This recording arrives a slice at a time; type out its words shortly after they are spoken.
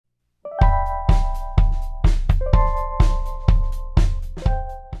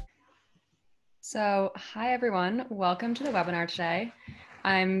Hi everyone, welcome to the webinar today.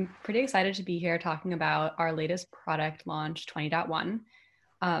 I'm pretty excited to be here talking about our latest product launch 20.1.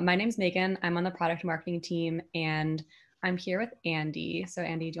 My name's Megan, I'm on the product marketing team and I'm here with Andy. So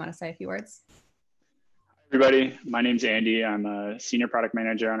Andy, do you want to say a few words? Everybody, my name's Andy. I'm a senior product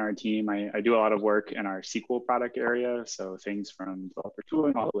manager on our team. I do a lot of work in our SQL product area. So things from developer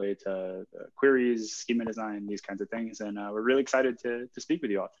tooling all the way to queries, schema design, these kinds of things. And we're really excited to speak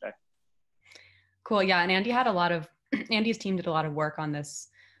with you all today. Cool, yeah, and Andy's team did a lot of work on this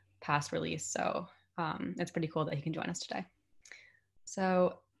past release. So it's pretty cool that he can join us today.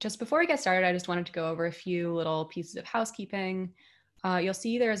 So just before we get started, I just wanted to go over a few little pieces of housekeeping. You'll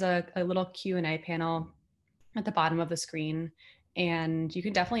see there's a little Q&A panel at the bottom of the screen, and you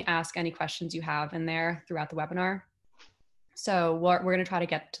can definitely ask any questions you have in there throughout the webinar. So we're going to try to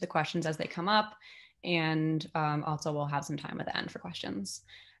get to the questions as they come up, and also we'll have some time at the end for questions.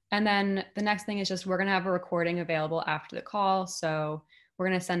 And then the next thing is just we're going to have a recording available after the call. So we're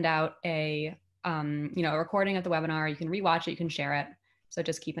going to send out a recording of the webinar. You can rewatch it, you can share it. So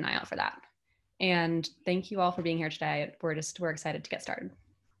just keep an eye out for that. And thank you all for being here today. We're excited to get started.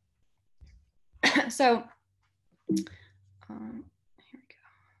 So here we go.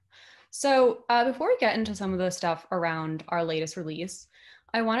 So before we get into some of the stuff around our latest release,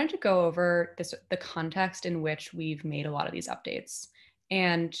 I wanted to go over the context in which we've made a lot of these updates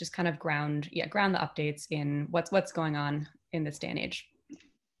and just kind of ground the updates in what's going on in this day and age.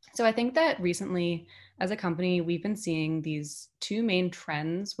 So I think that recently, as a company, we've been seeing these two main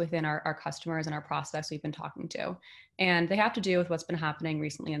trends within our customers and our prospects we've been talking to. And they have to do with what's been happening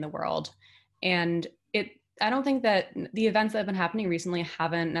recently in the world. And I don't think that the events that have been happening recently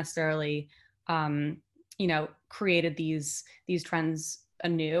haven't necessarily, created these trends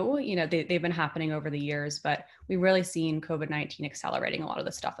anew. They've been happening over the years, but we've really seen COVID-19 accelerating a lot of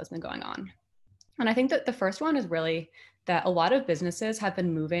the stuff that's been going on. And I think that the first one is really that a lot of businesses have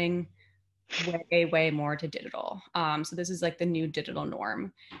been moving way more to digital. So this is like the new digital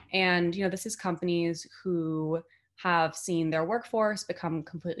norm. And, this is companies who have seen their workforce become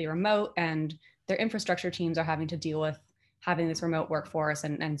completely remote, and their infrastructure teams are having to deal with having this remote workforce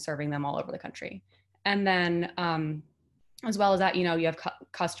and serving them all over the country. And then as well as that, you have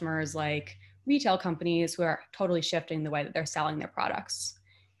customers like retail companies who are totally shifting the way that they're selling their products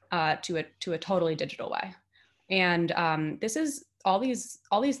to a totally digital way. And this is all these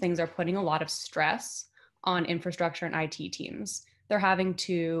things are putting a lot of stress on infrastructure and IT teams. They're having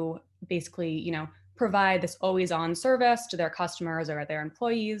to basically, provide this always on service to their customers or their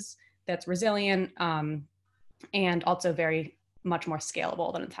employees that's resilient and also very much more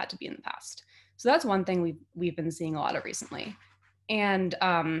scalable than it's had to be in the past. So that's one thing we've been seeing a lot of recently. And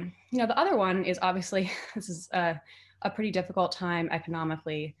the other one is obviously this is a pretty difficult time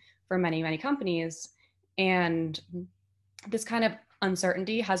economically for many companies, and this kind of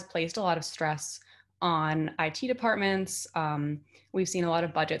uncertainty has placed a lot of stress on IT departments. We've seen a lot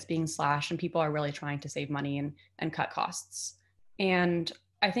of budgets being slashed, and people are really trying to save money and cut costs. And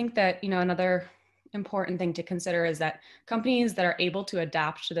I think that another important thing to consider is that companies that are able to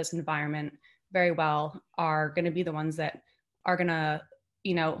adapt to this environment very well are going to be the ones that are going to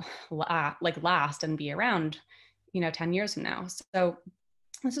last and be around 10 years from now. So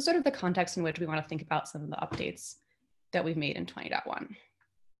this is sort of the context in which we want to think about some of the updates that we've made in 20.1.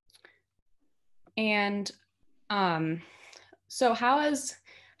 And so how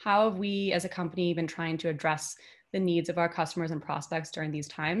have we as a company been trying to address the needs of our customers and prospects during these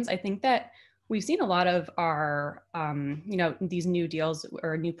times? I think that we've seen a lot of our, these new deals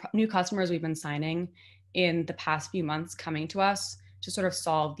or new customers we've been signing in the past few months coming to us to sort of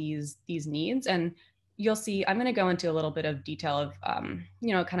solve these needs. And you'll see, I'm going to go into a little bit of detail of, kind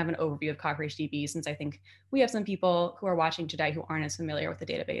of an overview of CockroachDB, since I think we have some people who are watching today who aren't as familiar with the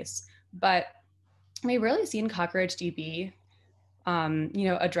database. But we've really seen CockroachDB,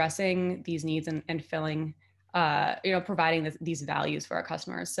 addressing these needs and filling, providing these values for our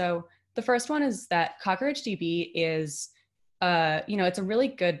customers. So the first one is that CockroachDB is, it's a really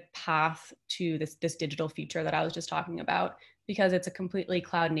good path to this digital future that I was just talking about, because it's a completely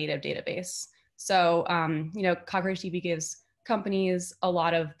cloud native database. So, CockroachDB gives companies a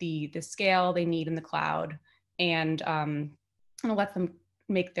lot of the scale they need in the cloud, and lets them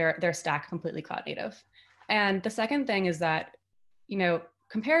make their stack completely cloud native. And the second thing is that,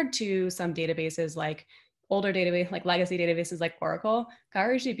 compared to some databases like older database, like legacy databases like Oracle,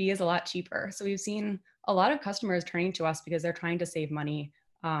 CockroachDB is a lot cheaper. So we've seen a lot of customers turning to us because they're trying to save money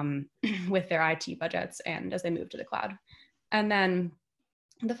with their IT budgets and as they move to the cloud. And then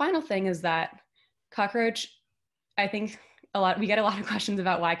the final thing is that Cockroach, I think, we get a lot of questions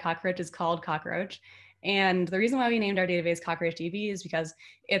about why Cockroach is called Cockroach. And the reason why we named our database CockroachDB is because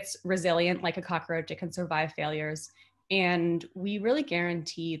it's resilient like a cockroach. It can survive failures. And we really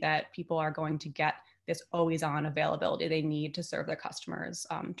guarantee that people are going to get this always on availability they need to serve their customers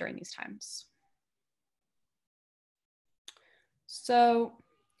during these times. So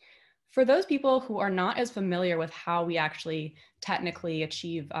for those people who are not as familiar with how we actually technically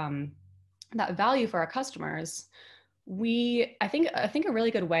achieve that value for our customers, I think a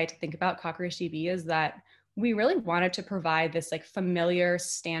really good way to think about CockroachDB is that we really wanted to provide this like familiar,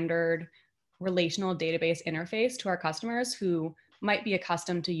 standard relational database interface to our customers who might be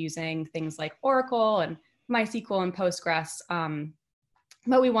accustomed to using things like Oracle and MySQL and Postgres.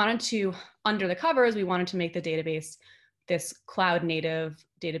 But we wanted to, under the covers, we wanted to make the database this cloud native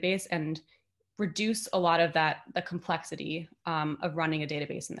database and reduce a lot of the complexity of running a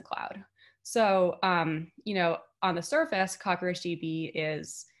database in the cloud. So, you know, on the surface, CockroachDB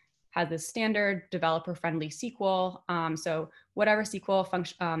has this standard developer-friendly SQL. So whatever SQL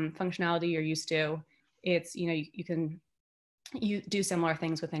functionality you're used to, it's, you know, you do similar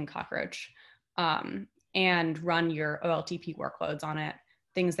things within Cockroach and run your OLTP workloads on it,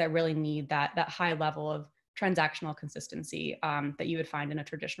 things that really need that high level of transactional consistency that you would find in a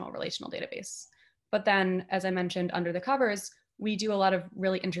traditional relational database. But then, as I mentioned, under the covers, we do a lot of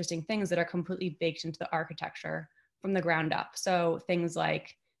really interesting things that are completely baked into the architecture from the ground up. So things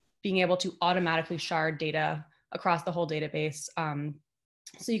like being able to automatically shard data across the whole database.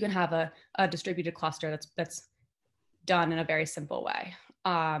 So you can have a distributed cluster that's done in a very simple way.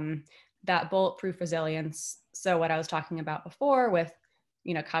 That bulletproof resilience. So what I was talking about before with,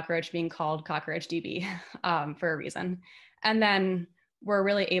 you know, Cockroach being called CockroachDB for a reason. And then we're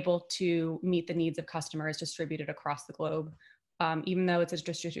really able to meet the needs of customers distributed across the globe. Even though it's a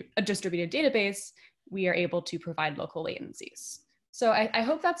distributed database, we are able to provide local latencies. So I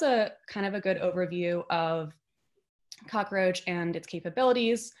hope that's a kind of a good overview of Cockroach and its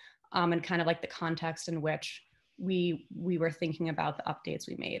capabilities and kind of like the context in which we were thinking about the updates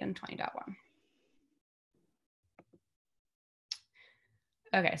we made in 20.1.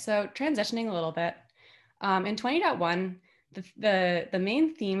 Okay, so transitioning a little bit. In 20.1, the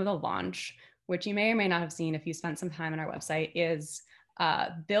main theme of the launch, which you may or may not have seen if you spent some time on our website, is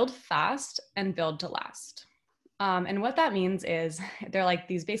build fast and build to last. And what that means is they're like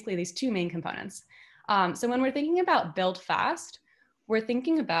basically these two main components. So when we're thinking about build fast, we're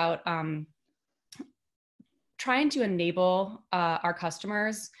thinking about trying to enable our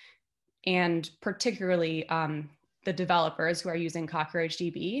customers and particularly the developers who are using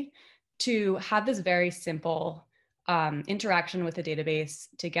CockroachDB to have this very simple interaction with the database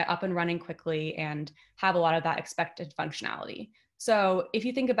to get up and running quickly and have a lot of that expected functionality. So if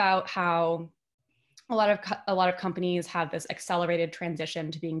you think about how a lot of companies have this accelerated transition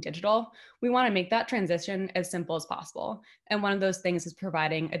to being digital, we want to make that transition as simple as possible. And one of those things is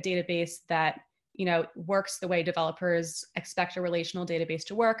providing a database that, you know, works the way developers expect a relational database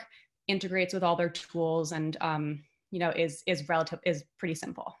to work, integrates with all their tools, and you know, is pretty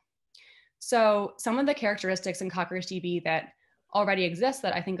simple. So some of the characteristics in CockroachDB that already exist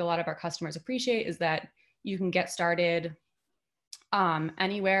that I think a lot of our customers appreciate is that you can get started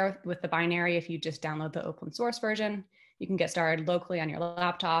anywhere with the binary if you just download the open source version. You can get started locally on your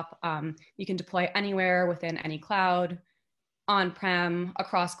laptop. You can deploy anywhere within any cloud, on-prem,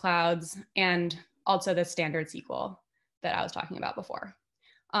 across clouds, and also the standard SQL that I was talking about before.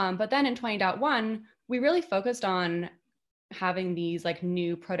 But then in 20.1, we really focused on having these like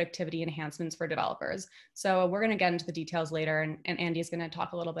new productivity enhancements for developers. So we're going to get into the details later, and Andy's going to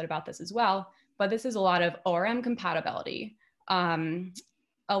talk a little bit about this as well. But this is a lot of ORM compatibility, a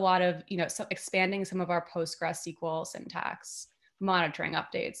lot of, you know, expanding some of our Postgres SQL syntax, monitoring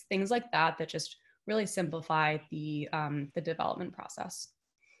updates, things like that just really simplify the development process.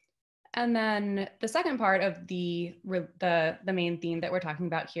 And then the second part of the main theme that we're talking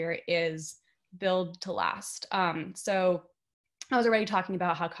about here is build to last. So I was already talking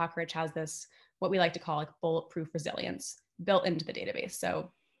about how Cockroach has this, what we like to call like bulletproof resilience built into the database. So,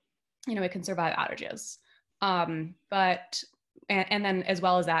 you know, it can survive outages. And then as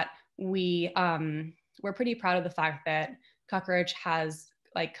well as that, we're pretty proud of the fact that Cockroach has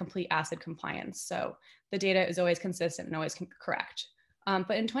like complete ACID compliance. So the data is always consistent and always correct.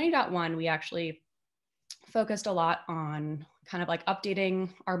 But in 20.1, we actually focused a lot on kind of like updating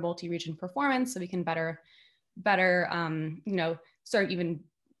our multi-region performance so we can better, you know, sort of even,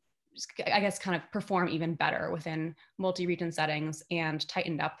 I guess, kind of perform even better within multi-region settings and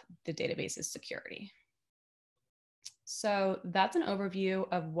tightened up the database's security. So that's an overview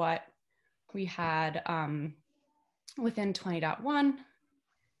of what we had within 20.1.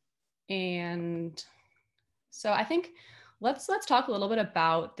 And so I think let's talk a little bit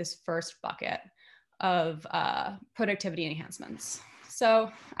about this first bucket of productivity enhancements.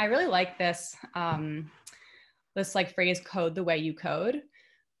 So I really like this this like phrase, code the way you code,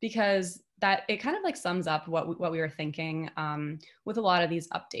 because that it kind of like sums up what we were thinking with a lot of these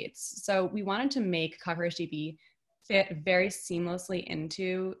updates. So we wanted to make CockroachDB fit very seamlessly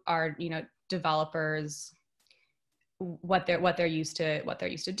into our developers, what they're used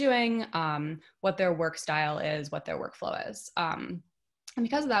to doing, what their work style is, what their workflow is. And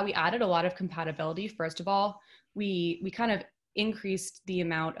because of that, we added a lot of compatibility. First of all, we kind of increased the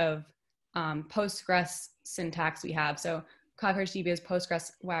amount of Postgres syntax we have. So CockroachDB is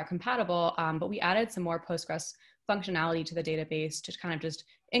Postgres wire compatible, but we added some more Postgres functionality to the database to kind of just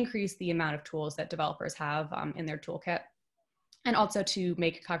increase the amount of tools that developers have in their toolkit, and also to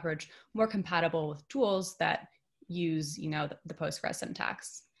make Cockroach more compatible with tools that use the Postgres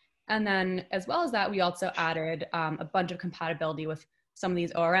syntax. And then as well as that, we also added a bunch of compatibility with some of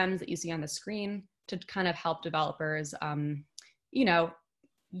these ORMs that you see on the screen to kind of help developers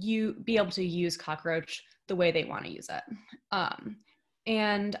you be able to use Cockroach the way they want to use it.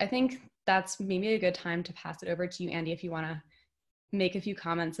 And I think that's maybe a good time to pass it over to you, Andy, if you want to make a few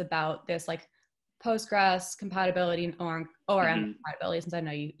comments about this, like Postgres compatibility and ORM compatibility, since I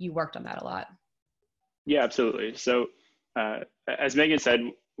know you worked on that a lot. Yeah, absolutely. So as Megan said,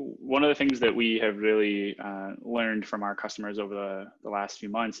 one of the things that we have really learned from our customers over the last few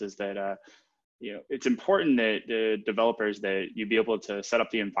months is that it's important that the developers, that you be able to set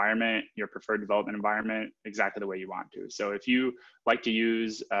up the environment, your preferred development environment, exactly the way you want to. So if you like to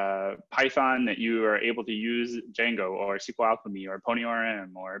use Python, that you are able to use Django or SQL Alchemy or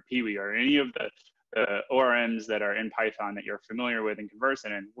PonyORM or Peewee or any of the ORMs that are in Python that you're familiar with and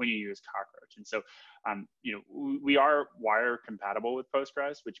conversant in when you use Cockroach. And so, we are wire compatible with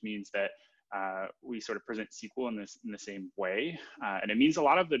Postgres, which means that we sort of present SQL in the same way. And it means a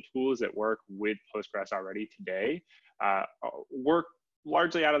lot of the tools that work with Postgres already today work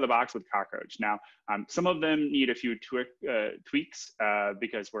largely out of the box with Cockroach. Now, some of them need a few tweaks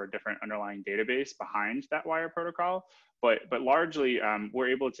because we're a different underlying database behind that wire protocol. But largely, we're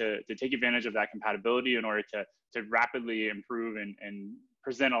able to take advantage of that compatibility in order to rapidly improve and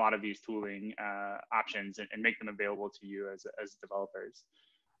present a lot of these tooling options and make them available to you as developers.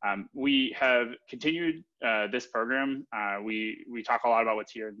 We have continued this program. We talk a lot about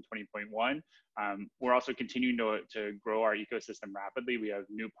what's here in 20.1. We're also continuing to grow our ecosystem rapidly. We have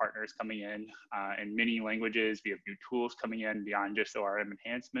new partners coming in many languages. We have new tools coming in beyond just ORM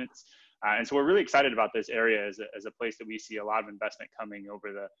enhancements. And so we're really excited about this area as a place that we see a lot of investment coming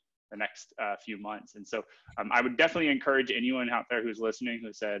over the next few months. And so I would definitely encourage anyone out there who's listening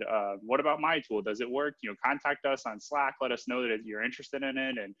who said, what about my tool? Does it work? Contact us on Slack. Let us know that you're interested in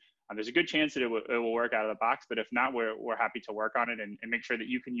it. And there's a good chance that it will work out of the box. But if not, we're happy to work on it and make sure that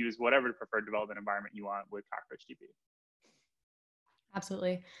you can use whatever preferred development environment you want with CockroachDB.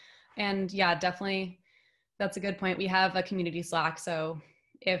 Absolutely. And yeah, definitely, that's a good point. We have a community Slack. So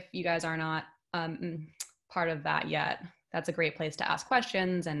if you guys are not part of that yet, that's a great place to ask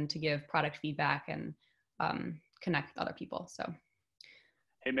questions and to give product feedback and connect with other people. So,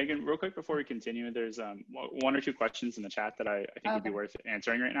 hey Megan, real quick before we continue, there's one or two questions in the chat that I think would be worth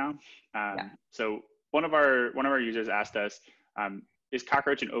answering right now. So one of our users asked us, is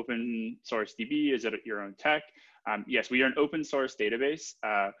Cockroach an open source DB? Is it your own tech? Yes, we are an open source database.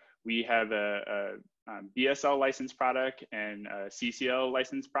 We have a BSL licensed product and a CCL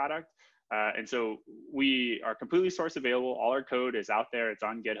licensed product. And so we are completely source available. All our code is out there. It's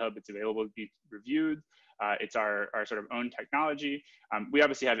on GitHub. It's available to be reviewed. It's our sort of own technology. We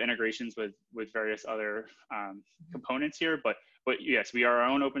obviously have integrations with various other components here, but yes, we are our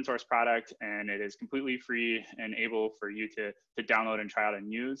own open source product, and it is completely free and able for you to download and try out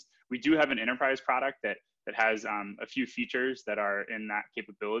and use. We do have an enterprise product that has a few features that are in that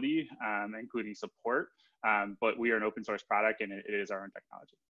capability, including support, but we are an open source product, and it is our own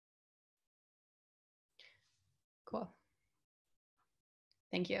technology. Cool.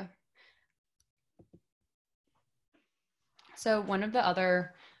 Thank you. So one of the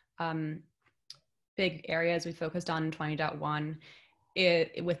other big areas we focused on in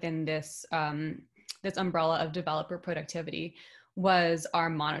 20.1 within this this umbrella of developer productivity was our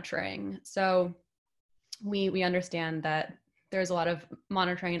monitoring. So we understand that there's a lot of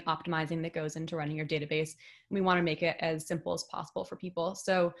monitoring and optimizing that goes into running your database. And we want to make it as simple as possible for people.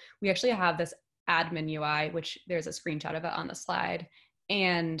 So we actually have this admin UI, which there's a screenshot of it on the slide.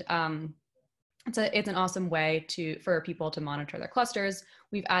 And it's an awesome way for people to monitor their clusters.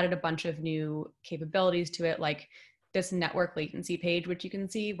 We've added a bunch of new capabilities to it, like this network latency page, which you can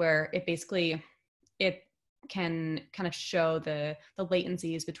see where it basically, it can kind of show the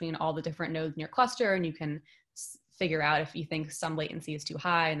latencies between all the different nodes in your cluster, and you can figure out if you think some latency is too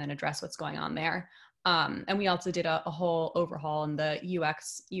high and then address what's going on there. And we also did a whole overhaul in the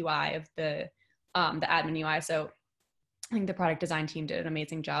UX UI of the admin UI. So I think the product design team did an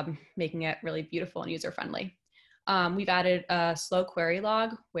amazing job making it really beautiful and user-friendly. We've added a slow query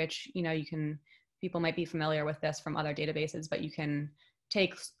log, which, people might be familiar with this from other databases, but you can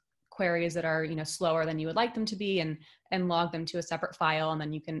take queries that are, slower than you would like them to be and log them to a separate file. And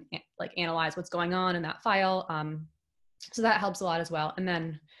then you can analyze what's going on in that file. So that helps a lot as well. And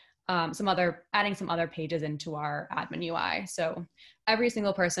then adding some other pages into our admin UI. So every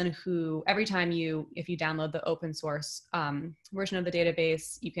single person if you download the open source version of the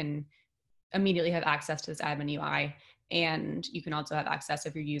database, you can immediately have access to this admin UI. And you can also have access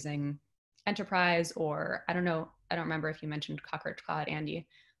if you're using enterprise, or I don't remember if you mentioned Cockroach Cloud, Andy,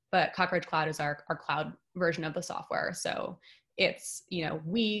 but Cockroach Cloud is our cloud version of the software. So it's,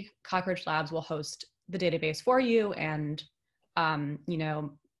 we, Cockroach Labs, will host the database for you and,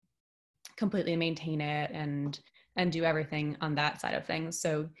 completely maintain it and do everything on that side of things.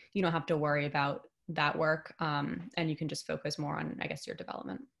 So you don't have to worry about that work. And you can just focus more on, I guess, your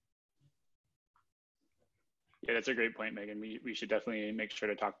development. Yeah, that's a great point, Megan. We should definitely make sure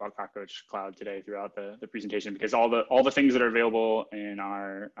to talk about Cockroach Cloud today throughout the presentation, because all the things that are available in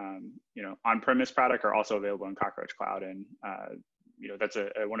our on-premise product are also available in Cockroach Cloud, and that's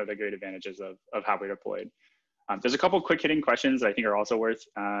one of the great advantages of how we deployed. There's a couple quick hitting questions that I think are also worth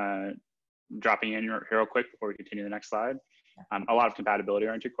dropping in here real quick before we continue to the next slide. A lot of compatibility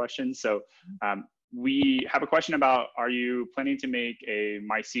oriented questions. So we have a question about, are you planning to make a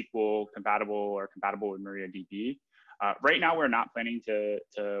MySQL compatible or compatible with MariaDB? Right now, we're not planning to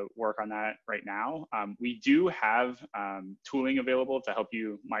work on that right now. We do have tooling available to help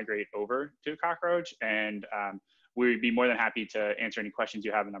you migrate over to Cockroach, and we'd be more than happy to answer any questions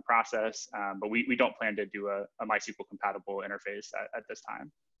you have in the process, but we don't plan to do a MySQL compatible interface at this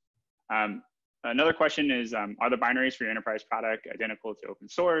time. Another question is, are the binaries for your enterprise product identical to open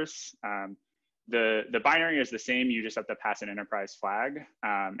source? The binary is the same, you just have to pass an enterprise flag.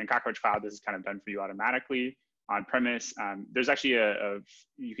 In Cockroach Cloud, this is kind of done for you automatically. On premise, there's actually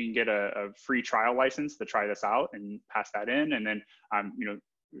you can get a free trial license to try this out and pass that in. And then,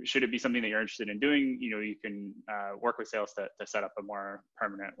 should it be something that you're interested in doing, you can work with sales to set up a more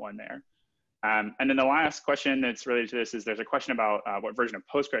permanent one there. And then the last question that's related to this is, there's a question about what version of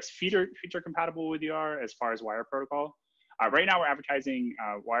Postgres feature compatible with you are as far as wire protocol. Right now, we're advertising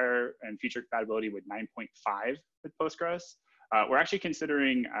wire and feature compatibility with 9.5 with Postgres. We're actually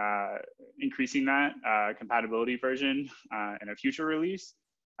considering increasing that compatibility version in a future release.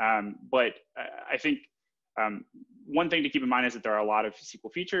 But I think one thing to keep in mind is that there are a lot of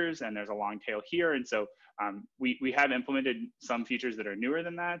SQL features and there's a long tail here. And so we have implemented some features that are newer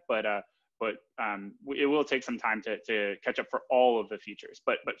than that, but it will take some time to catch up for all of the features.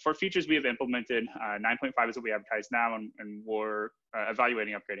 But for features we have implemented, 9.5 is what we advertise now, and we're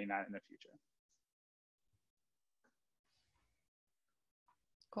evaluating upgrading that in the future.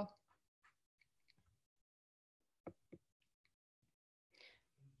 Cool.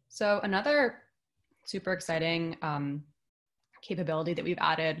 So another super exciting capability that we've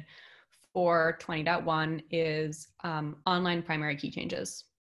added for 20.1 is online primary key changes.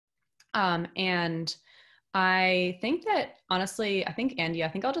 And I think that, honestly, Andy,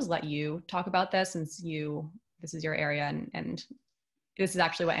 I'll just let you talk about this, since this is your area, and this is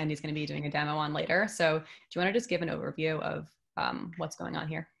actually what Andy's going to be doing a demo on later. So do you want to just give an overview of what's going on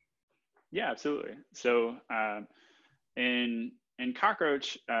here? Yeah, absolutely. So in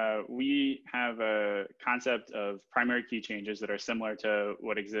Cockroach, we have a concept of primary key changes that are similar to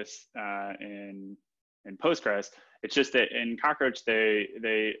what exists in Postgres. It's just that in Cockroach,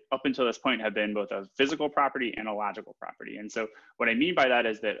 they up until this point have been both a physical property and a logical property. And so what I mean by that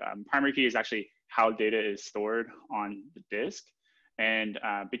is that primary key is actually how data is stored on the disk. And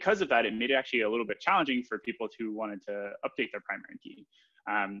because of that, it made it actually a little bit challenging for people who wanted to update their primary key.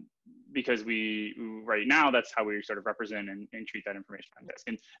 Because right now, that's how we sort of represent and treat that information on disk.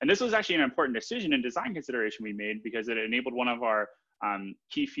 And this was actually an important decision and design consideration we made, because it enabled one of our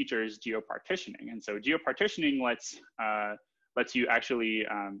key features, geopartitioning. And so geopartitioning lets you actually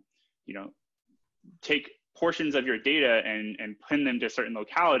take portions of your data and pin them to certain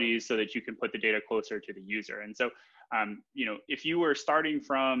localities so that you can put the data closer to the user. And so if you were starting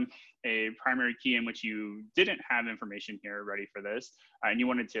from a primary key in which you didn't have information here ready for this, and you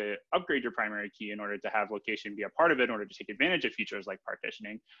wanted to upgrade your primary key in order to have location be a part of it, in order to take advantage of features like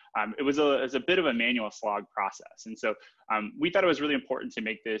partitioning, it was a bit of a manual slog process. And so we thought it was really important to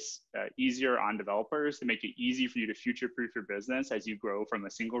make this easier on developers, to make it easy for you to future-proof your business as you grow from a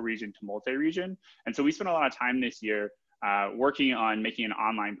single region to multi-region. And so we spent a lot of time this year working on making an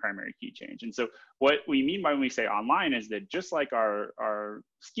online primary key change. And so what we mean by when we say online is that just like our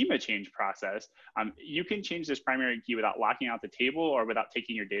schema change process, you can change this primary key without locking out the table or without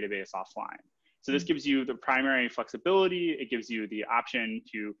taking your database offline. So this gives you the primary flexibility. It gives you the option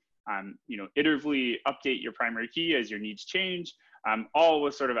to iteratively update your primary key as your needs change, all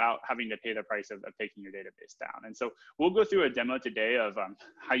with sort of out having to pay the price of taking your database down. And so we'll go through a demo today of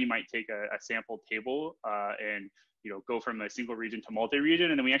how you might take a sample table and go from a single region to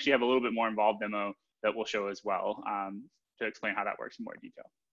multi-region. And then we actually have a little bit more involved demo that we'll show as well to explain how that works in more detail.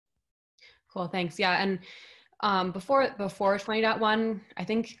 Cool, thanks. Yeah, and before 20.1, I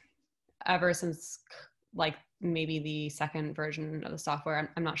think ever since like maybe the second version of the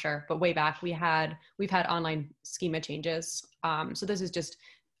software, I'm not sure, but way back we've had online schema changes. So this is just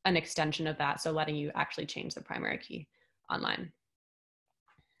an extension of that. So letting you actually change the primary key online.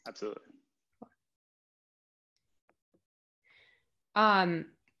 Absolutely.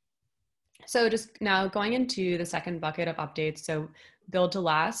 So just now going into the second bucket of updates. So build to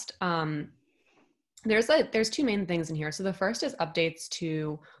last. There's two main things in here. So the first is updates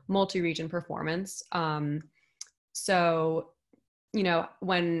to multi-region performance. So,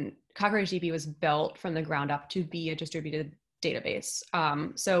 when CockroachDB was built from the ground up to be a distributed database.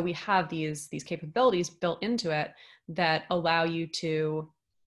 So we have these capabilities built into it that allow you to,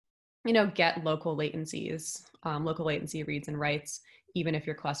 get local latencies, local latency reads and writes, even if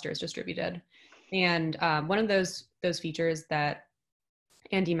your cluster is distributed. And one of those features that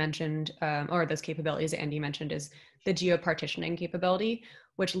Andy mentioned, or those capabilities that Andy mentioned, is the geo-partitioning capability,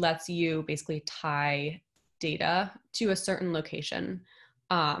 which lets you basically tie data to a certain location,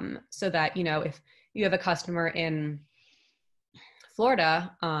 so that, if you have a customer in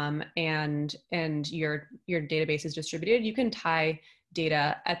Florida and your database is distributed, you can tie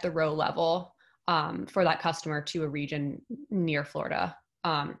data at the row level for that customer to a region near Florida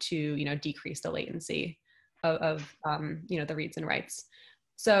to decrease the latency of the reads and writes.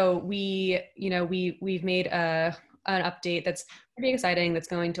 So we've made an update that's pretty exciting, that's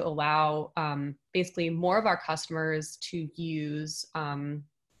going to allow basically more of our customers to use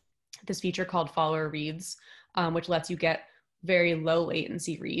this feature called follower reads, which lets you get very low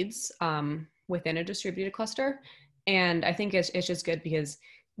latency reads within a distributed cluster. And I think it's just good because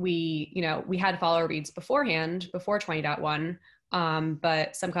we had follower reads beforehand, before 20.1,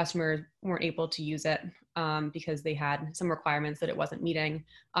 but some customers weren't able to use it because they had some requirements that it wasn't meeting.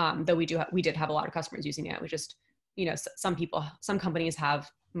 Though we did have a lot of customers using it. We just, some companies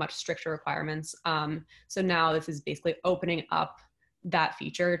have much stricter requirements. So now this is basically opening up that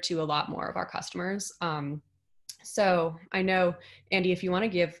feature to a lot more of our customers. So I know, Andy, if you want to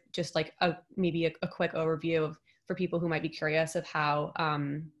give just like maybe a quick overview for people who might be curious of how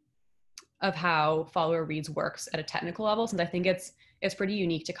follower reads works at a technical level, since I think it's pretty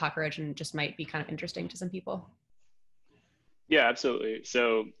unique to Cockroach and just might be kind of interesting to some people. Yeah, absolutely.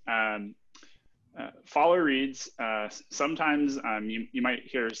 So follower reads, sometimes you might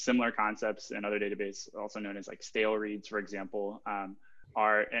hear similar concepts in other databases, also known as like stale reads, for example,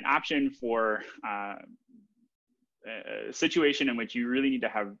 are an option for a situation in which you really need to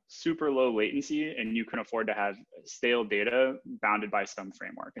have super low latency and you can afford to have stale data bounded by some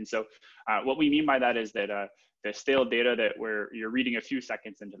framework. And so what we mean by that is that the stale data that you're reading a few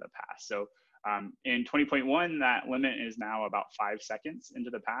seconds into the past. So in 20.1, that limit is now about 5 seconds into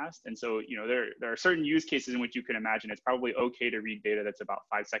the past. And so, there are certain use cases in which you can imagine it's probably okay to read data that's about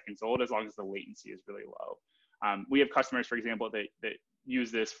 5 seconds old as long as the latency is really low. We have customers, for example, that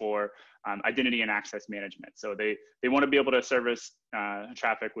use this for identity and access management. So they want to be able to service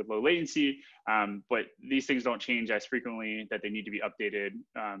traffic with low latency, but these things don't change as frequently that they need to be updated,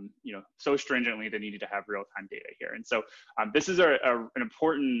 so stringently they needed to have real-time data here. And so this is an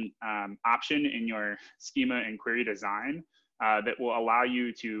important option in your schema and query design that will allow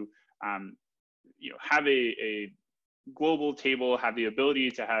you to have a global table, have the ability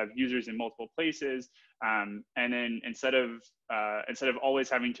to have users in multiple places, and then instead of always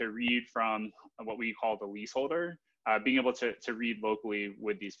having to read from what we call the leaseholder, being able to read locally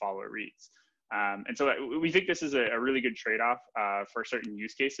with these follower reads. And so we think this is a really good trade-off for certain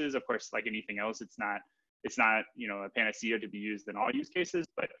use cases. Of course, like anything else, it's not a panacea to be used in all use cases,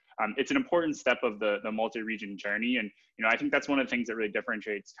 but it's an important step of the multi-region journey. And, I think that's one of the things that really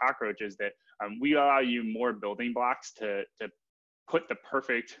differentiates Cockroach is that we allow you more building blocks to put the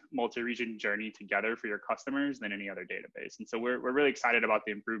perfect multi-region journey together for your customers than any other database. And so we're really excited about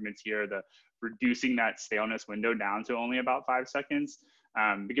the improvements here, the reducing that staleness window down to only about 5 seconds,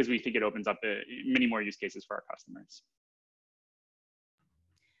 because we think it opens up many more use cases for our customers.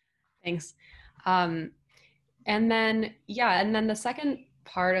 Thanks. And then the second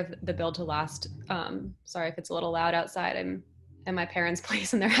part of the build to last, sorry if it's a little loud outside, I'm at my parents'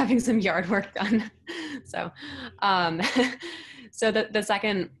 place and they're having some yard work done. So, so the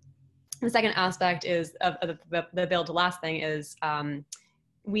second aspect is of the build to last thing is,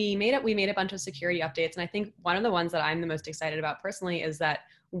 we made a bunch of security updates. And I think one of the ones that I'm the most excited about personally is that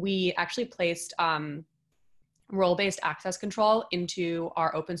we actually placed, role-based access control into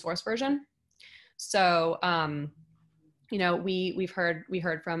our open source version. So, we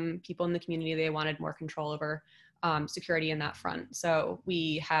heard from people in the community, they wanted more control over security in that front. So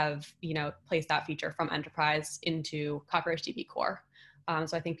we have, placed that feature from enterprise into CockroachDB core.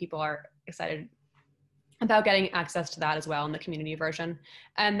 So I think people are excited about getting access to that as well in the community version.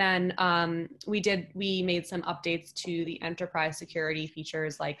 And then we made some updates to the enterprise security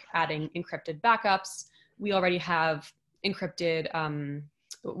features, like adding encrypted backups. We already have encrypted,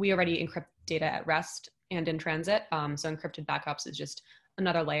 we already encrypt data at rest and in transit. So encrypted backups is just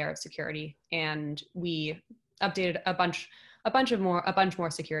another layer of security. And we updated a bunch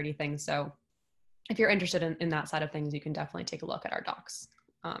more security things. So if you're interested in that side of things, you can definitely take a look at our docs.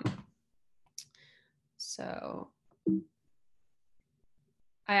 So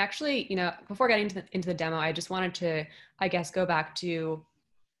I actually, before getting into the demo, I just wanted to, I guess, go back to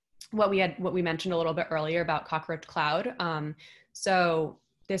what we mentioned a little bit earlier about Cockroach Cloud. So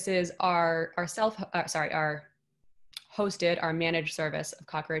this is our hosted, our managed service of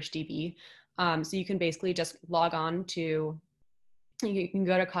CockroachDB. So you can basically just log on to, you can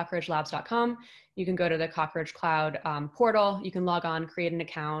go to cockroachlabs.com, you can go to the Cockroach Cloud portal, you can log on, create an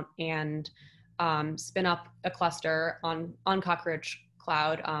account, and spin up a cluster on Cockroach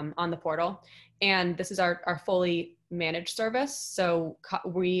Cloud on the portal. And this is our fully managed service. So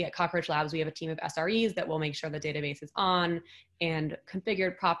we at Cockroach Labs, we have a team of SREs that will make sure the database is on and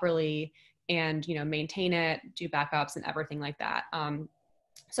configured properly and maintain it, do backups and everything like that.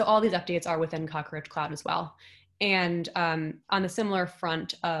 So all these updates are within Cockroach Cloud as well. And on the similar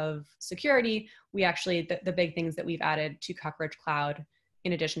front of security, we actually, the big things that we've added to Cockroach Cloud,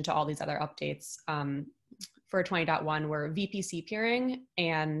 in addition to all these other updates for 20.1 were VPC peering.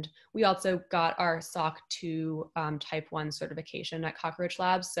 And we also got our SOC 2 type 1 certification at Cockroach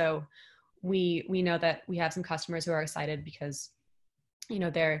Labs. So we know that we have some customers who are excited because,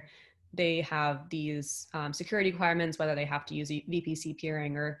 they have these security requirements, whether they have to use VPC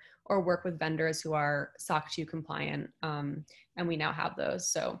peering or work with vendors who are SOC 2 compliant. And we now have those.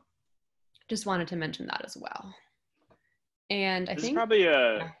 So just wanted to mention that as well. And I think this is probably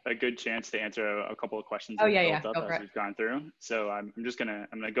a good chance to answer a couple of questions that built up as we've gone through. So I'm gonna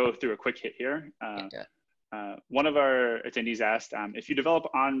go through a quick hit here. One of our attendees asked, if you develop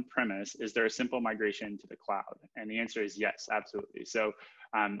on-premise, is there a simple migration to the cloud? And the answer is yes, absolutely. So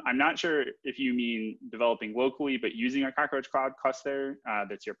I'm not sure if you mean developing locally, but using a Cockroach Cloud cluster,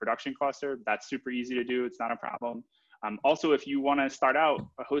 that's your production cluster. That's super easy to do. It's not a problem. Also, if you want to start out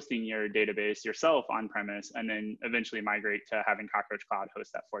hosting your database yourself on-premise and then eventually migrate to having Cockroach Cloud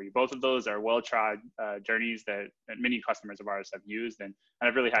host that for you. Both of those are well-trod journeys that many customers of ours have used and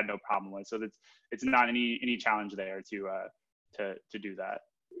I've really had no problem with. So it's not any challenge there to do that.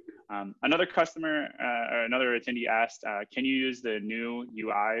 Another customer, or another attendee asked, can you use the new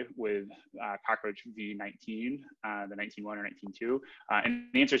UI with Cockroach v19, the 19.1 or 19.2? And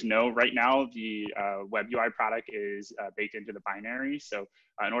the answer is no. Right now, the web UI product is baked into the binary. So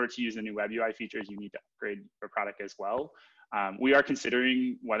in order to use the new web UI features, you need to upgrade your product as well. We are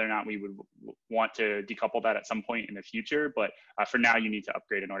considering whether or not we would want to decouple that at some point in the future, but for now, you need to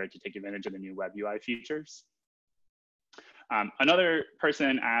upgrade in order to take advantage of the new web UI features. Another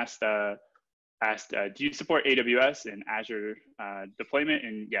person asked, do you support AWS and Azure deployment?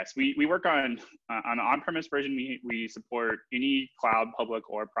 And yes, we work on the on-premise version. We support any cloud, public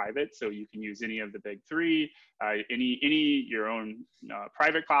or private. So you can use any of the big three, any your own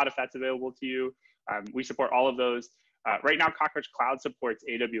private cloud if that's available to you. We support all of those. Right now, Cockroach Cloud supports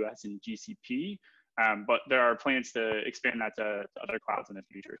AWS and GCP. But there are plans to expand that to other clouds in the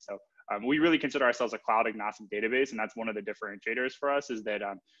future. So we really consider ourselves a cloud agnostic database, and that's one of the differentiators for us is that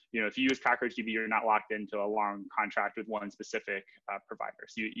if you use CockroachDB, you're not locked into a long contract with one specific provider.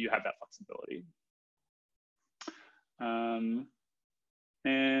 So you have that flexibility. And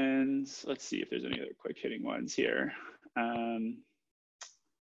And let's see if there's any other quick hitting ones here.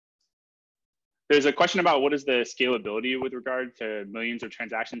 There's a question about what is the scalability with regard to millions of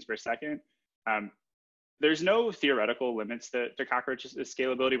transactions per second. There's no theoretical limits to Cockroach's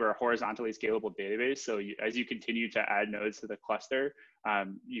scalability. We're a horizontally scalable database. So as you continue to add nodes to the cluster,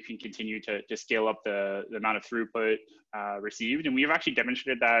 you can continue to scale up the amount of throughput received. And we've actually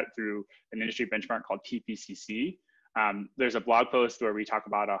demonstrated that through an industry benchmark called TPCC. There's a blog post where we talk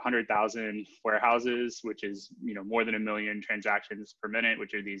about 100,000 warehouses, which is more than 1 million transactions per minute,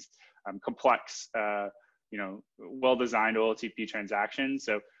 which are these complex, well-designed OLTP transactions.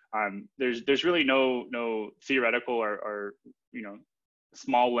 So there's really no theoretical or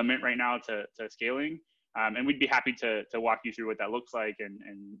small limit right now to scaling, and we'd be happy to walk you through what that looks like and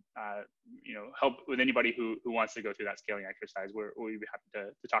help with anybody who wants to go through that scaling exercise. We'd be happy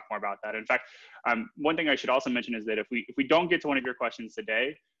to talk more about that. In fact, one thing I should also mention is that if we don't get to one of your questions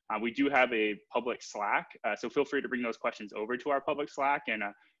today, we do have a public Slack, so feel free to bring those questions over to our public Slack, and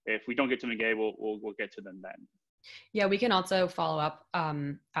if we don't get to them today, we'll get to them then. Yeah, we can also follow up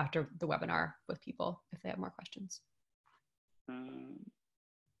after the webinar with people if they have more questions. All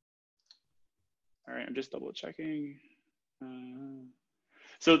right, I'm just double checking.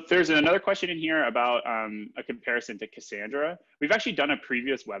 So there's another question in here about a comparison to Cassandra. We've actually done a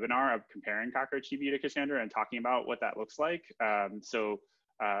previous webinar of comparing CockroachDB to Cassandra and talking about what that looks like.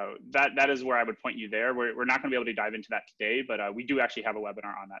 That is where I would point you there. We're not going to be able to dive into that today, but we do actually have a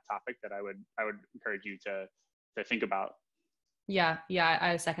webinar on that topic that I would encourage you to think about. Yeah,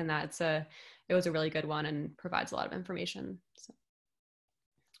 I second that. It was a really good one and provides a lot of information. So.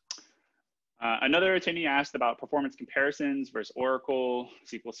 Another attendee asked about performance comparisons versus Oracle,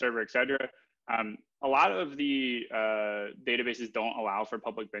 SQL Server, etc. A lot of the databases don't allow for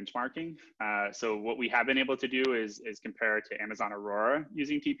public benchmarking. So what we have been able to do is compare to Amazon Aurora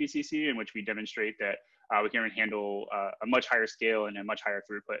using TPCC, in which we demonstrate that we can handle a much higher scale and a much higher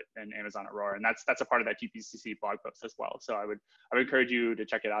throughput than Amazon Aurora, and that's a part of that TPCC blog post as well. So I would encourage you to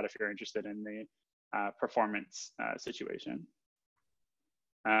check it out if you're interested in the performance situation.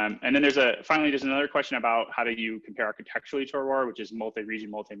 And then finally, there's another question about how do you compare architecturally to Aurora, which is multi-region,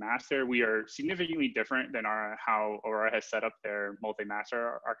 multi-master. We are significantly different than how Aurora has set up their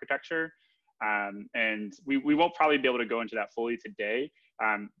multi-master architecture. And we won't probably be able to go into that fully today,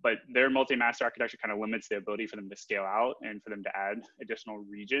 but their multi-master architecture kind of limits the ability for them to scale out and for them to add additional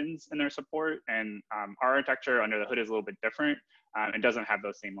regions in their support. And our architecture under the hood is a little bit different and doesn't have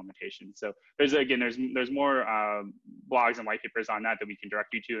those same limitations. So there's more blogs and white papers on that we can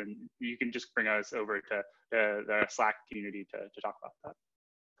direct you to, and you can just bring us over to the Slack community to talk about that.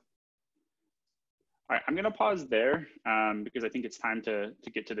 All right, I'm going to pause there because I think it's time to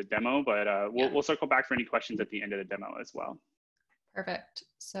get to the demo, but we'll circle back for any questions at the end of the demo as well. Perfect.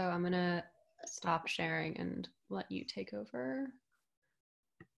 So I'm going to stop sharing and let you take over.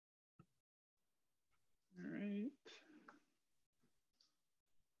 All right.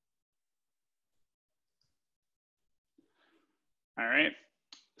 All right.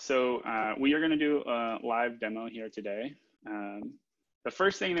 So we are going to do a live demo here today. The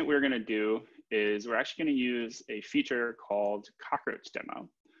first thing that we're going to do is we're actually going to use a feature called Cockroach Demo.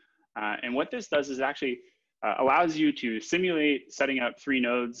 And what this does is actually allows you to simulate setting up 3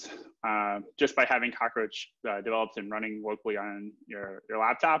 nodes just by having Cockroach developed and running locally on your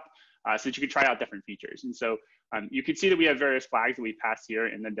laptop so that you can try out different features. And so you can see that we have various flags that we passed here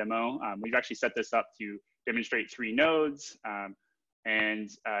in the demo. We've actually set this up to demonstrate 3 nodes. And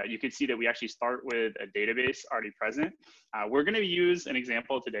you can see that we actually start with a database already present. We're going to use an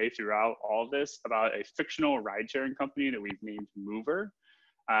example today throughout all of this about a fictional ride-sharing company that we've named Mover.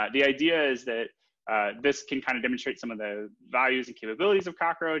 The idea is that this can kind of demonstrate some of the values and capabilities of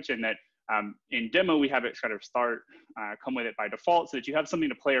Cockroach, and that in demo, we have it kind of come with it by default so that you have something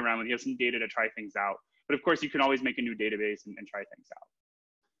to play around with, you have some data to try things out. But of course, you can always make a new database and try things out.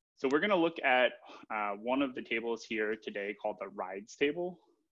 So we're going to look at one of the tables here today called the rides table.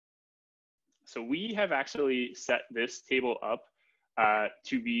 So we have actually set this table up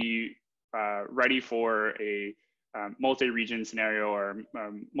to be ready for a multi-region scenario or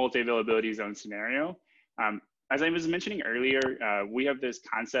multi-availability zone scenario. As I was mentioning earlier, we have this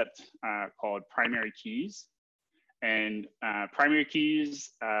concept called primary keys. And primary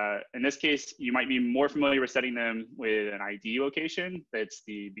keys, in this case, you might be more familiar with setting them with an ID location. That's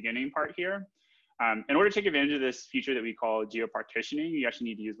the beginning part here. In order to take advantage of this feature that we call geopartitioning, you actually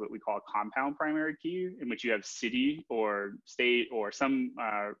need to use what we call a compound primary key, in which you have city or state or some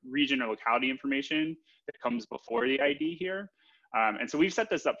region or locality information that comes before the ID here. And so we've set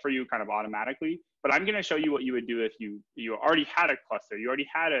this up for you kind of automatically, but I'm going to show you what you would do if you already had a cluster, you already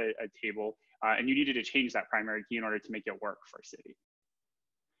had a table, and you needed to change that primary key in order to make it work for city.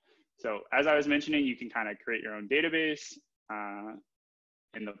 So as I was mentioning, you can kind of create your own database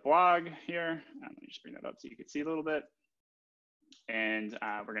in the blog here. Let me just bring that up so you can see a little bit. And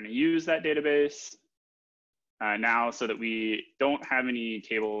we're going to use that database now so that we don't have any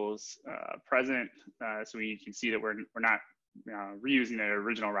tables present, so we can see that we're not reusing the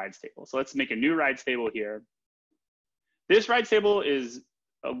original rides table. So let's make a new rides table here. This rides table is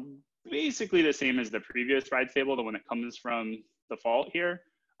basically the same as the previous rides table, the one that comes from default here.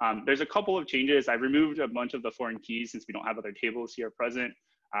 There's a couple of changes. I removed a bunch of the foreign keys since we don't have other tables here present,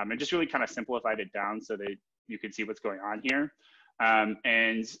 and just really kind of simplified it down so that you can see what's going on here.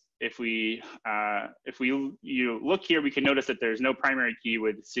 And if we look here, we can notice that there's no primary key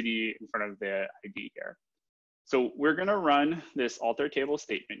with city in front of the ID here. So we're going to run this alter table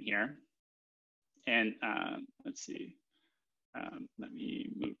statement here. And let's see. Let me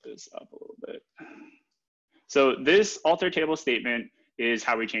move this up a little bit. So this alter table statement is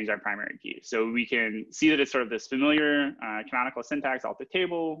how we change our primary key. So we can see that it's sort of this familiar canonical syntax, alter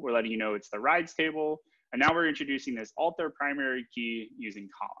table. We're letting you know it's the rides table. And now we're introducing this alter primary key using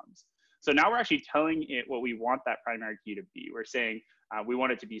columns. So now we're actually telling it what we want that primary key to be. We're saying we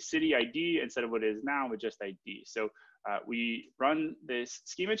want it to be city ID instead of what it is now with just ID. So we run this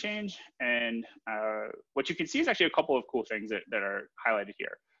schema change, and what you can see is actually a couple of cool things that are highlighted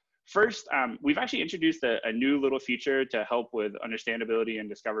here. First, we've actually introduced a new little feature to help with understandability and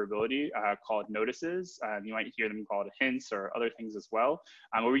discoverability called notices. You might hear them called hints or other things as well,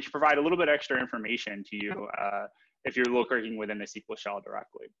 where we can provide a little bit extra information to you if you're working within the SQL shell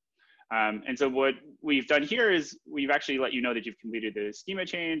directly. And so what we've done here is we've actually let you know that you've completed the schema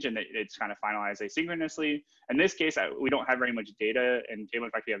change and that it's kind of finalized asynchronously. In this case, we don't have very much data in the table.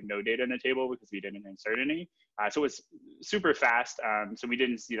 In fact, we have no data in the table because we didn't insert any. So it's super fast. So we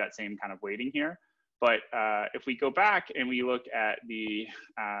didn't see that same kind of waiting here. But if we go back and we look at the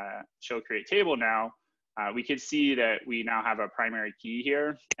show create table now, we can see that we now have a primary key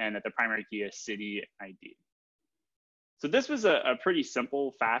here and that the primary key is city ID. So this was a pretty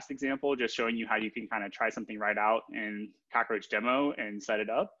simple, fast example, just showing you how you can kind of try something right out in Cockroach demo and set it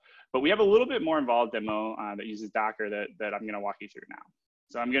up. But we have a little bit more involved demo that uses Docker that I'm going to walk you through now.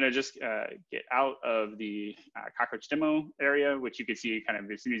 So I'm going to just get out of the Cockroach demo area, which you can see kind of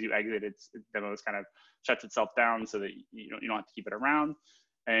as soon as you exit, its demo kind of shuts itself down so that you don't have to keep it around.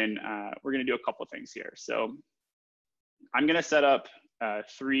 And we're going to do a couple of things here. So I'm going to set up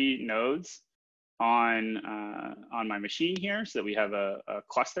 3 nodes on my machine here so that we have a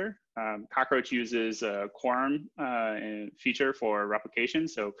cluster. Cockroach uses a quorum feature for replication.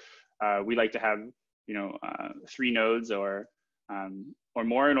 So we like to have 3 nodes or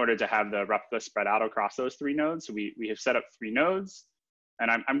more in order to have the replica spread out across those 3 nodes. So we have set up 3 nodes.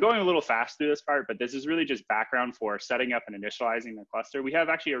 And I'm going a little fast through this part, but this is really just background for setting up and initializing the cluster. We have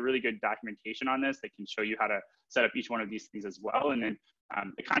actually a really good documentation on this that can show you how to set up each one of these things as well. And then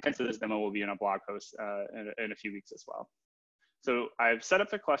the contents of this demo will be in a blog post in a few weeks as well. So I've set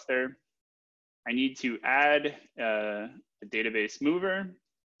up the cluster. I need to add a database mover.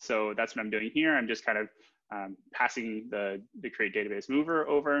 So that's what I'm doing here. I'm just kind of passing the create database mover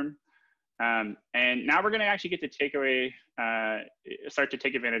over. And now we're going to actually get to start to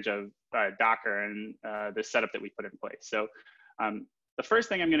take advantage of Docker and the setup that we put in place. So the first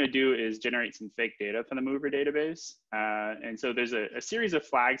thing I'm going to do is generate some fake data from the mover database. And so there's a series of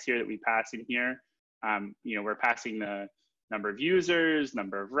flags here that we pass in here. We're passing the number of users,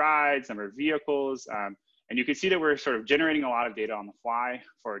 number of rides, number of vehicles. And you can see that we're sort of generating a lot of data on the fly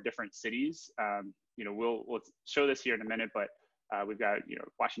for different cities. We'll show this here in a minute, but we've got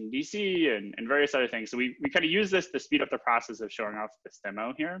Washington, D.C. and various other things. So we kind of use this to speed up the process of showing off this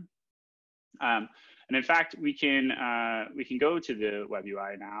demo here. And in fact, we can go to the web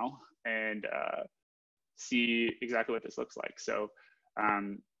UI now and see exactly what this looks like. So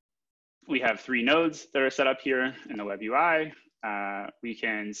we have 3 nodes that are set up here in the web UI. We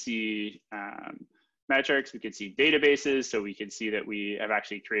can see metrics. We can see databases. So we can see that we have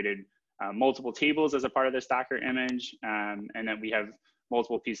actually created multiple tables as a part of this Docker image, and then we have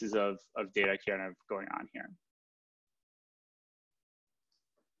multiple pieces of data kind of going on here.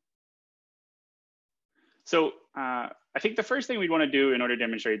 So I think the first thing we'd want to do in order to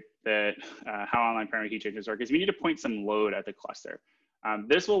demonstrate that how online primary key changes work is we need to point some load at the cluster.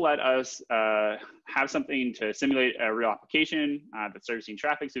 This will let us have something to simulate a real application that's servicing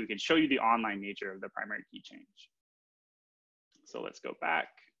traffic so we can show you the online nature of the primary key change. So let's go back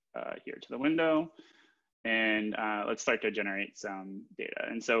here to the window. and let's start to generate some data.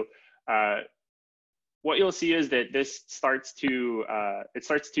 And so what you'll see is that this starts to,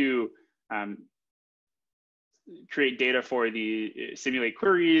 create data for the simulate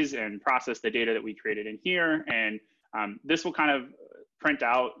queries and process the data that we created in here. And this will kind of print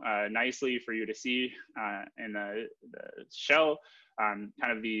out nicely for you to see in the shell, kind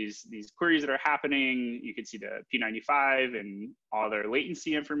of these queries that are happening. You can see the P95 and all their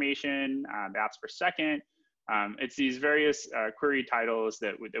latency information, the apps per second. It's these various query titles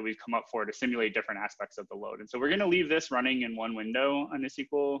that we've come up for to simulate different aspects of the load. And so we're going to leave this running in one window on the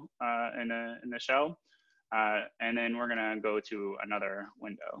SQL in the shell. And then we're going to go to another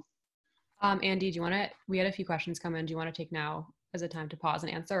window. Andy, do you want to, we had a few questions come in. Do you want to take now as a time to pause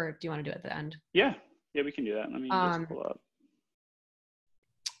and answer, or do you want to do it at the end? Yeah, we can do that. Let me just pull up.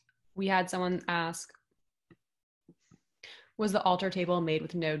 We had someone ask, was the alter table made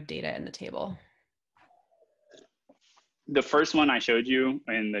with no data in the table? The first one I showed you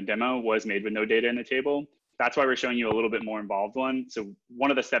in the demo was made with no data in the table. That's why we're showing you a little bit more involved one. So one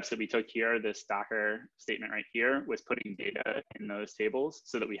of the steps that we took here, this Docker statement right here, was putting data in those tables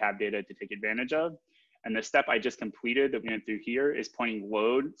so that we have data to take advantage of. And the step I just completed that we went through here is pointing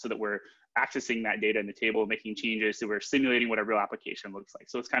load so that we're accessing that data in the table, making changes. So we're simulating what a real application looks like.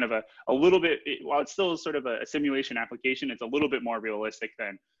 So it's kind of a little bit, while it's still sort of a simulation application, it's a little bit more realistic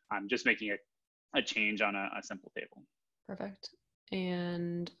than just making a change on a simple table. Perfect.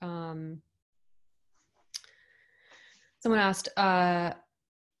 And someone asked,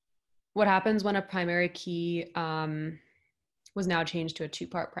 what happens when a primary key was now changed to a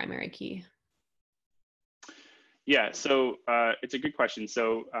two-part primary key? Yeah, so it's a good question.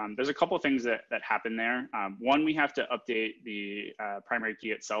 So there's a couple of things that happen there. One, we have to update the primary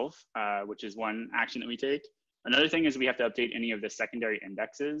key itself, which is one action that we take. Another thing is we have to update any of the secondary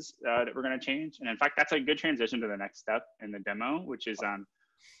indexes that we're going to change. And in fact, that's a good transition to the next step in the demo, which is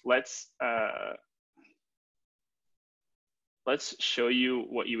let's show you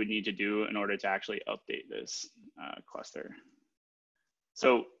what you would need to do in order to actually update this cluster.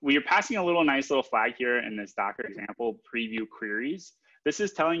 So we are passing a nice little flag here in this Docker example, preview queries. This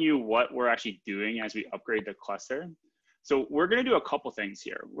is telling you what we're actually doing as we upgrade the cluster. So we're going to do a couple things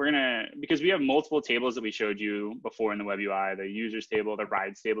here. Because we have multiple tables that we showed you before in the web UI, the users table, the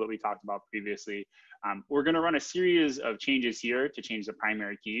rides table that we talked about previously. We're going to run a series of changes here to change the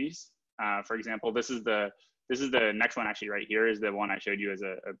primary keys. For example, this is the next one actually right here is the one I showed you as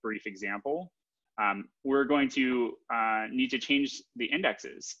a brief example. We're going to need to change the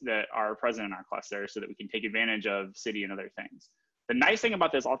indexes that are present in our cluster so that we can take advantage of city and other things. The nice thing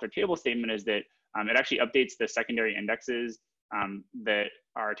about this alter table statement is that it actually updates the secondary indexes that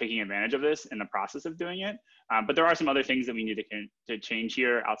are taking advantage of this in the process of doing it. But there are some other things that we need to change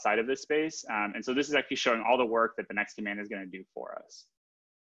here outside of this space. And so this is actually showing all the work that the next command is going to do for us.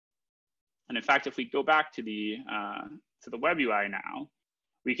 And in fact, if we go back to the web UI now,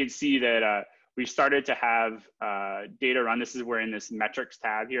 we can see that we've started to have data run. This is where in this metrics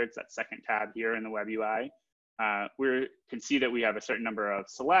tab here, it's that second tab here in the web UI. We can see that we have a certain number of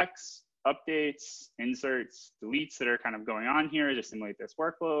selects, updates, inserts, deletes that are kind of going on here to simulate this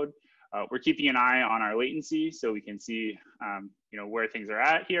workload. We're keeping an eye on our latency so we can see where things are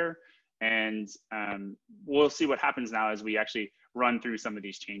at here. And we'll see what happens now as we actually run through some of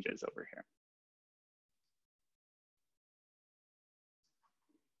these changes over here.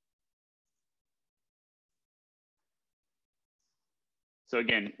 So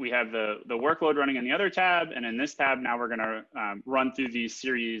again, we have the workload running in the other tab, and in this tab, now we're gonna run through these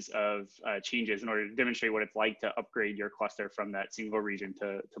series of changes in order to demonstrate what it's like to upgrade your cluster from that single region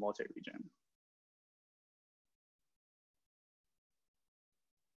to multi-region.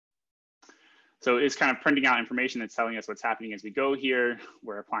 So it's kind of printing out information that's telling us what's happening as we go here.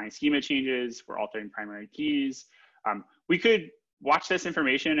 We're applying schema changes, we're altering primary keys. We could watch this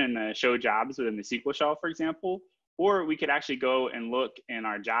information in the show jobs within the SQL shell, for example, or we could actually go and look in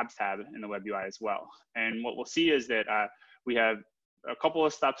our jobs tab in the web UI as well. And what we'll see is that we have a couple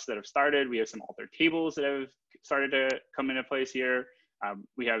of steps that have started. We have some altered tables that have started to come into place here.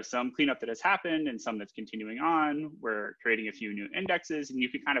 We have some cleanup that has happened and some that's continuing on. We're creating a few new indexes, and you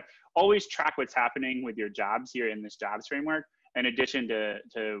can kind of always track what's happening with your jobs here in this jobs framework, in addition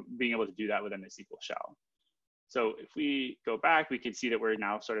to being able to do that within the SQL shell. So if we go back, we can see that we're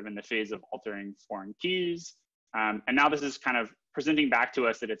now sort of in the phase of altering foreign keys. And now this is kind of presenting back to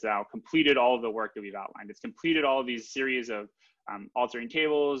us that it's now completed all of the work that we've outlined. It's completed all of these series of altering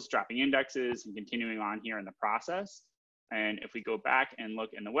tables, dropping indexes, and continuing on here in the process. And if we go back and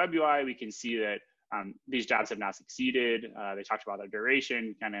look in the web UI, we can see that these jobs have not succeeded. They talked about their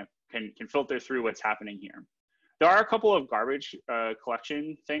duration, kind of can filter through what's happening here. There are a couple of garbage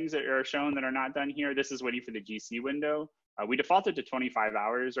collection things that are shown that are not done here. This is waiting for the GC window. We defaulted to 25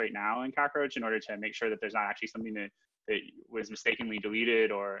 hours right now in Cockroach in order to make sure that there's not actually something that was mistakenly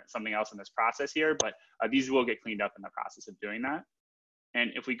deleted or something else in this process here, but these will get cleaned up in the process of doing that.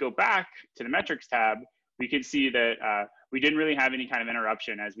 And if we go back to the metrics tab, we can see that we didn't really have any kind of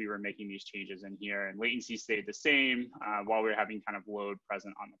interruption as we were making these changes in here, and latency stayed the same while we were having kind of load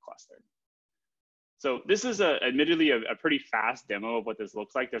present on the cluster. So this is admittedly a pretty fast demo of what this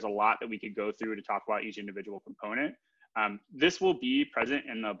looks like. There's a lot that we could go through to talk about each individual component. This will be present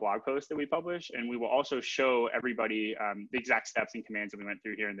in the blog post that we publish, and we will also show everybody the exact steps and commands that we went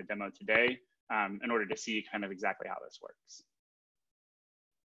through here in the demo today in order to see kind of exactly how this works.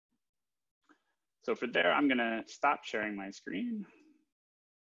 So for there, I'm gonna stop sharing my screen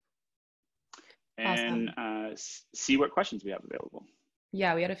and see what questions we have available.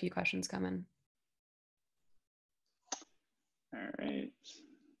 Yeah, we had a few questions come in. All right,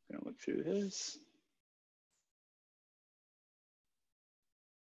 I'm gonna look through this.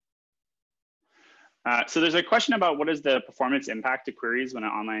 So there's a question about what is the performance impact to queries when an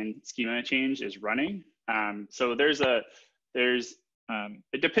online schema change is running. So it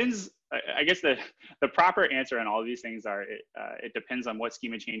depends. I guess the proper answer on all of these things are it depends on what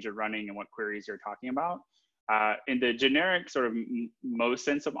schema change you're running and what queries you're talking about. In the generic sort of most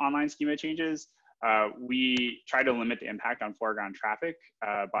sense of online schema changes, we try to limit the impact on foreground traffic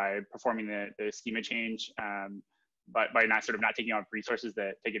by performing the schema change, but by not taking on resources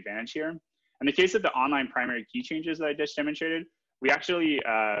that take advantage here. In the case of the online primary key changes that I just demonstrated, we actually,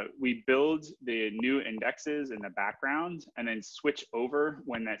 we build the new indexes in the background and then switch over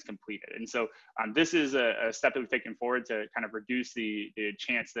when that's completed. And so this is a step that we've taken forward to kind of reduce the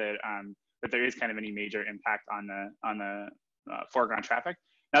chance that, that there is kind of any major impact on the foreground traffic.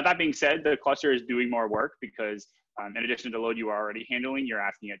 Now, that being said, the cluster is doing more work because in addition to load you are already handling, you're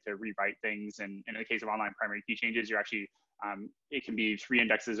asking it to rewrite things. And in the case of online primary key changes, you're actually, it can be 3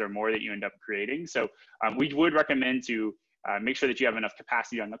 indexes or more that you end up creating. So we would recommend to make sure that you have enough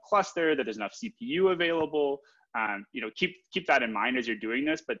capacity on the cluster, that there's enough CPU available. You know, keep that in mind as you're doing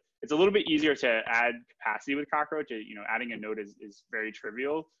this, but it's a little bit easier to add capacity with Cockroach. You know, adding a node is very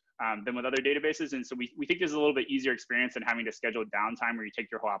trivial than with other databases. And so we think this is a little bit easier experience than having to schedule downtime where you take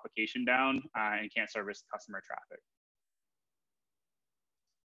your whole application down and can't service customer traffic.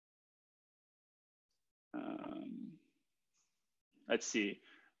 Let's see.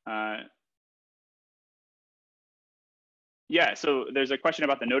 Yeah, so there's a question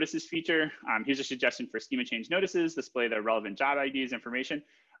about the notices feature. Here's a suggestion for schema change notices, display the relevant job IDs information.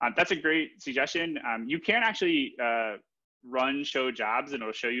 That's a great suggestion. You can actually run show jobs and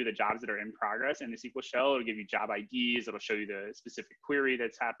it'll show you the jobs that are in progress in the SQL shell. It'll give you job IDs. It'll show you the specific query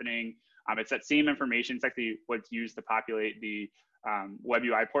that's happening. It's that same information. It's actually what's used to populate the web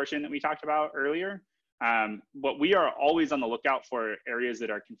UI portion that we talked about earlier. But we are always on the lookout for areas that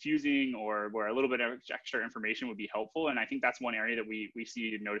are confusing or where a little bit of extra information would be helpful. And I think that's one area that we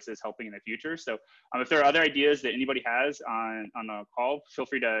see notices helping in the future. So if there are other ideas that anybody has on the call, feel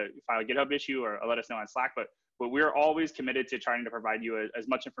free to file a GitHub issue or let us know on Slack. But we're always committed to trying to provide you as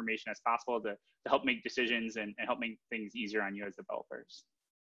much information as possible to help make decisions and help make things easier on you as developers.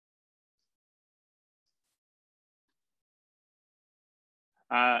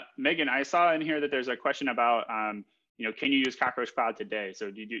 Megan, I saw in here that there's a question about, you know, can you use Cockroach Cloud today? So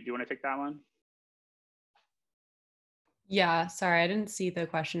do you want to take that one? Yeah, sorry, I didn't see the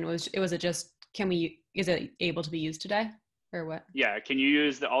question. Was it just, is it able to be used today or what? Yeah, can you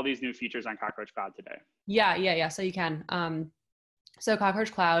use all these new features on Cockroach Cloud today? Yeah, so you can. So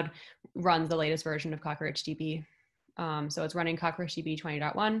Cockroach Cloud runs the latest version of CockroachDB. So it's running CockroachDB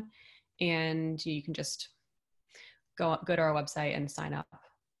 20.1, and you can just go to our website and sign up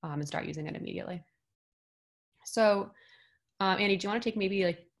and start using it immediately. So Andy, do you want to take maybe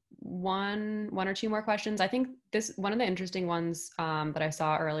like one or two more questions? I think one of the interesting ones that I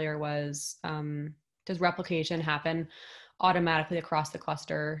saw earlier was, does replication happen automatically across the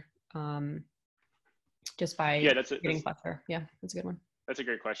cluster just by getting cluster? Yeah, that's a good one. That's a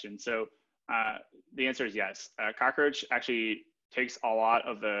great question. So the answer is yes. Cockroach actually takes a lot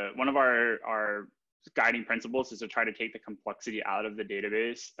of one of our guiding principles is to try to take the complexity out of the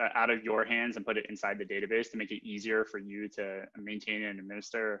database, out of your hands and put it inside the database to make it easier for you to maintain and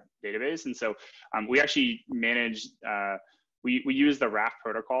administer database. And so we actually manage we use the RAF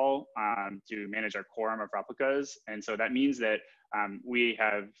protocol to manage our quorum of replicas. And so that means that we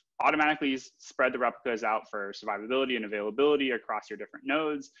have automatically spread the replicas out for survivability and availability across your different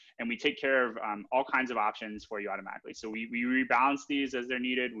nodes. And we take care of all kinds of options for you automatically. So we rebalance these as they're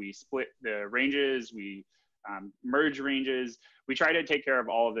needed. We split the ranges, we merge ranges. We try to take care of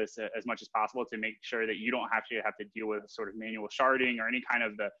all of this as much as possible to make sure that you don't have to deal with sort of manual sharding or any kind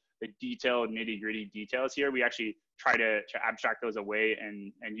of the detailed nitty-gritty details here. We actually try to abstract those away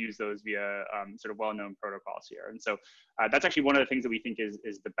and use those via sort of well-known protocols here. And so that's actually one of the things that we think is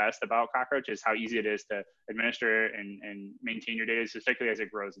the best about Cockroach, is how easy it is to administer and maintain your data, particularly as it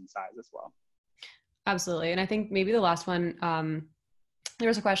grows in size as well. Absolutely. And I think maybe the last one, there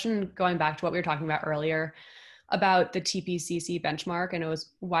was a question going back to what we were talking about earlier about the TPCC benchmark, and it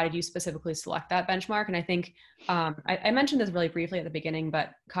was, why did you specifically select that benchmark? And I think I mentioned this really briefly at the beginning, but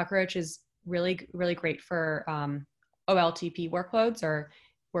Cockroach is really, really great for OLTP workloads, or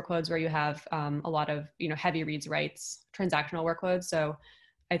workloads where you have a lot of heavy reads writes, transactional workloads. So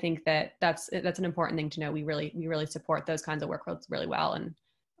I think that's an important thing to know. We really support those kinds of workloads really well, and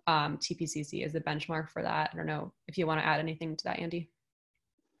TPCC is the benchmark for that. I don't know if you want to add anything to that, Andy.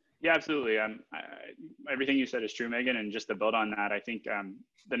 Yeah, absolutely. Everything you said is true, Megan. And just to build on that, I think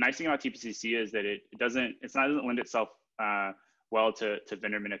the nice thing about TPCC is that it doesn't lend itself well to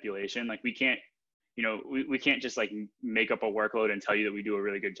vendor manipulation. Like we can't just like make up a workload and tell you that we do a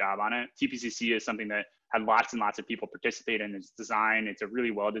really good job on it. TPCC is something that had lots and lots of people participate in its design. It's a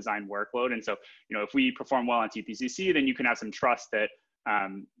really well-designed workload. And so, if we perform well on TPCC, then you can have some trust that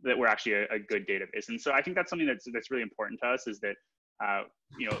that we're actually a good database. And so I think that's something that's really important to us, is that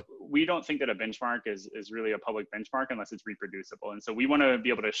we don't think that a benchmark is really a public benchmark unless it's reproducible. And so we want to be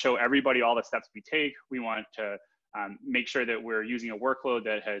able to show everybody all the steps we take. We want to make sure that we're using a workload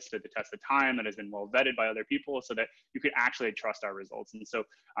that has stood the test of time, that has been well vetted by other people, so that you could actually trust our results. And so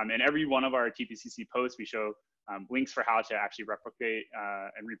in every one of our TPCC posts, we show links for how to actually replicate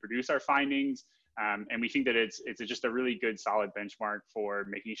and reproduce our findings. And we think that it's just a really good, solid benchmark for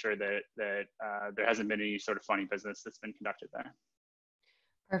making sure that there hasn't been any sort of funny business that's been conducted there.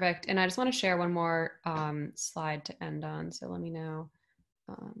 Perfect. And I just want to share one more slide to end on. So let me know.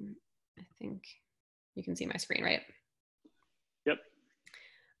 I think you can see my screen, right? Yep.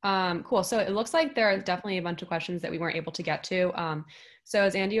 Cool. So it looks like there are definitely a bunch of questions that we weren't able to get to. So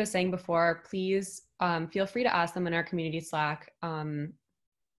as Andy was saying before, please feel free to ask them in our community Slack.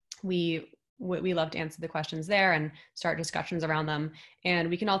 We love to answer the questions there and start discussions around them. And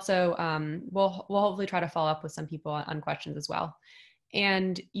we can also, we'll hopefully try to follow up with some people on questions as well.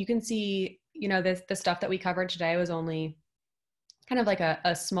 And you can see, the stuff that we covered today was only kind of like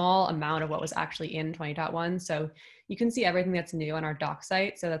a small amount of what was actually in 20.1. So you can see everything that's new on our doc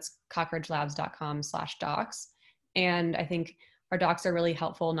site. So that's cockroachlabs.com/docs. And I think our docs are really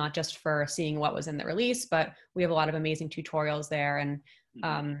helpful, not just for seeing what was in the release, but we have a lot of amazing tutorials there. And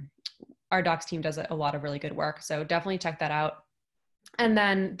our docs team does a lot of really good work. So definitely check that out. And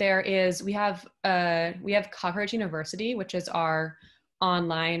then we have Cockroach University, which is our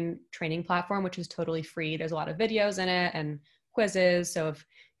online training platform, which is totally free. There's a lot of videos in it and quizzes. So if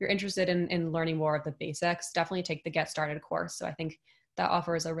you're interested in learning more of the basics, definitely take the Get Started course. So I think that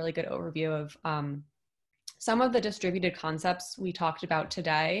offers a really good overview of some of the distributed concepts we talked about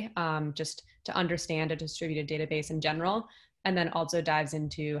today, just to understand a distributed database in general, and then also dives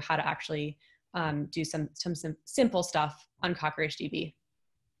into how to actually do some simple stuff on CockroachDB.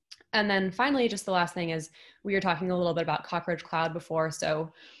 And then finally, just the last thing is, we were talking a little bit about Cockroach Cloud before.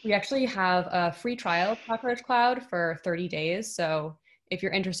 So we actually have a free trial of Cockroach Cloud for 30 days. So if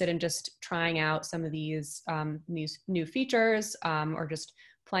you're interested in just trying out some of these new features, or just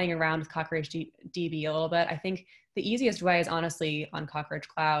playing around with CockroachDB a little bit, I think the easiest way is honestly on Cockroach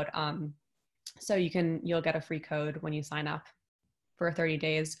Cloud. So you'll get a free code when you sign up for 30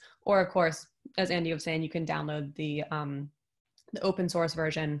 days. Or of course, as Andy was saying, you can download the open source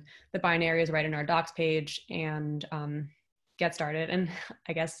version. The binary is right in our docs page, and get started. And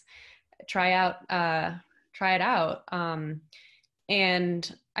I guess try it out.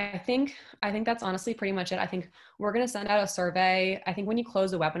 And I think that's honestly pretty much it. I think we're going to send out a survey. I think when you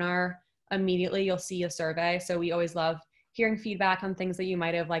close the webinar, immediately you'll see a survey. So we always love hearing feedback on things that you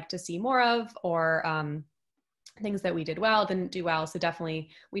might have liked to see more of, or things that we did well, didn't do well. So definitely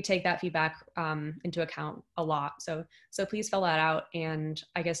we take that feedback into account a lot. So please fill that out. And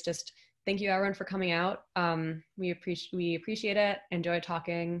I guess just thank you everyone for coming out. We appreciate it. Enjoy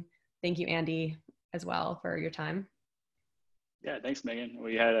talking. Thank you, Andy, as well, for your time. Yeah, thanks, Megan.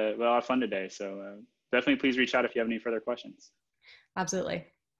 We had a lot of fun today. So definitely please reach out if you have any further questions. Absolutely.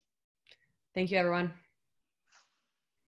 Thank you, everyone.